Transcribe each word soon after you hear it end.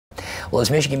Well, as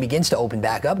Michigan begins to open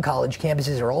back up, college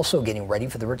campuses are also getting ready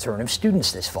for the return of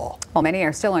students this fall. Well, many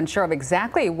are still unsure of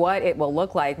exactly what it will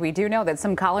look like. We do know that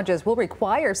some colleges will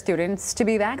require students to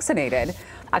be vaccinated.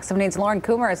 Fox 17's Lauren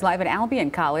Coomer is live at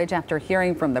Albion College after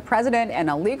hearing from the president and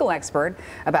a legal expert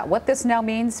about what this now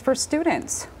means for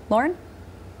students. Lauren?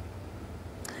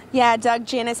 Yeah, Doug,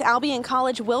 Janice, Albion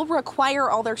College will require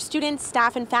all their students,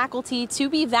 staff, and faculty to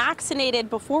be vaccinated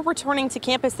before returning to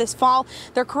campus this fall.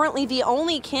 They're currently the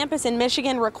only campus in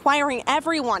Michigan requiring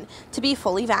everyone to be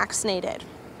fully vaccinated.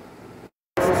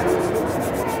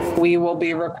 We will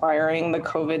be requiring the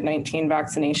COVID-19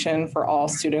 vaccination for all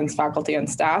students, faculty, and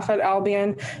staff at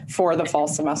Albion for the fall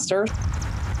semester.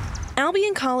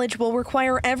 Albion College will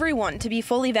require everyone to be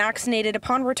fully vaccinated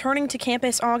upon returning to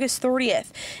campus August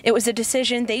 30th. It was a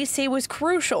decision they say was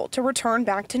crucial to return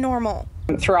back to normal.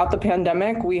 Throughout the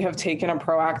pandemic, we have taken a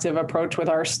proactive approach with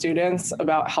our students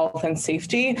about health and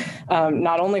safety,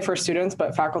 not only for students,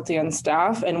 but faculty and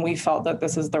staff, and we felt that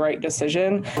this is the right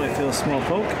decision. I feel a small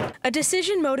poke. A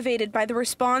decision motivated by the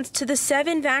response to the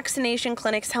 7 vaccination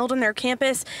clinics held on their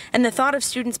campus and the thought of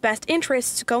students' best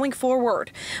interests going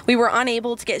forward. We were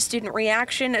unable to get student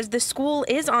reaction as the school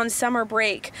is on summer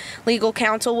break. Legal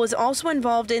counsel was also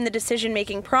involved in the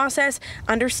decision-making process,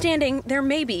 understanding there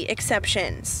may be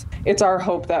exceptions. It's our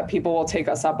hope that people will take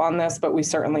us up on this, but we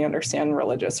certainly understand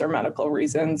religious or medical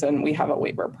reasons, and we have a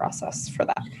waiver process for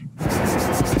that.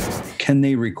 Can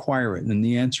they require it? And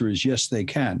the answer is yes, they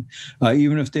can,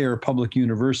 even if they are public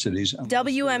universities.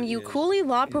 WMU Cooley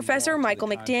law professor Michael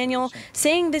McDaniel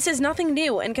saying this is nothing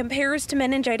new and compares to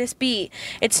meningitis B.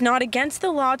 It's not against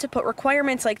the law to put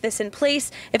requirements like this in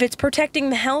place if it's protecting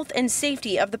the health and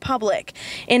safety of the public.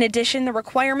 In addition, the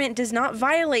requirement does not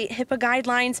violate HIPAA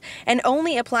guidelines and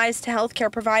only applies to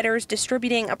healthcare providers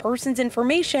distributing a person's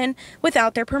information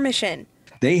without their permission.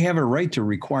 They have a right to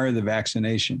require the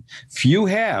vaccination. Few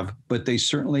have, but they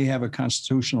certainly have a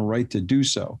constitutional right to do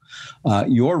so.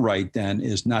 Your right, then,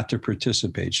 is not to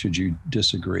participate, should you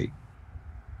disagree.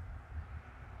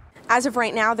 As of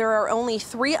right now, there are only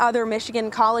 3 other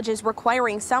Michigan colleges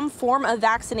requiring some form of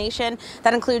vaccination.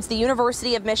 That includes the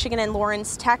University of Michigan and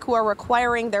Lawrence Tech, who are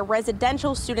requiring their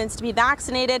residential students to be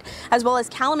vaccinated, as well as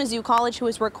Kalamazoo College, who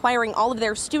is requiring all of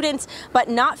their students, but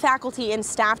not faculty and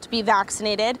staff, to be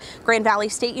vaccinated. Grand Valley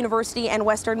State University and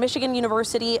Western Michigan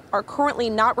University are currently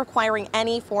not requiring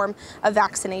any form of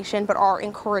vaccination, but are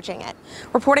encouraging it.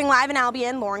 Reporting live in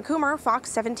Albion, Lauren Coomer,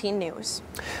 Fox 17 News.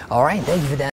 All right, thank you for that.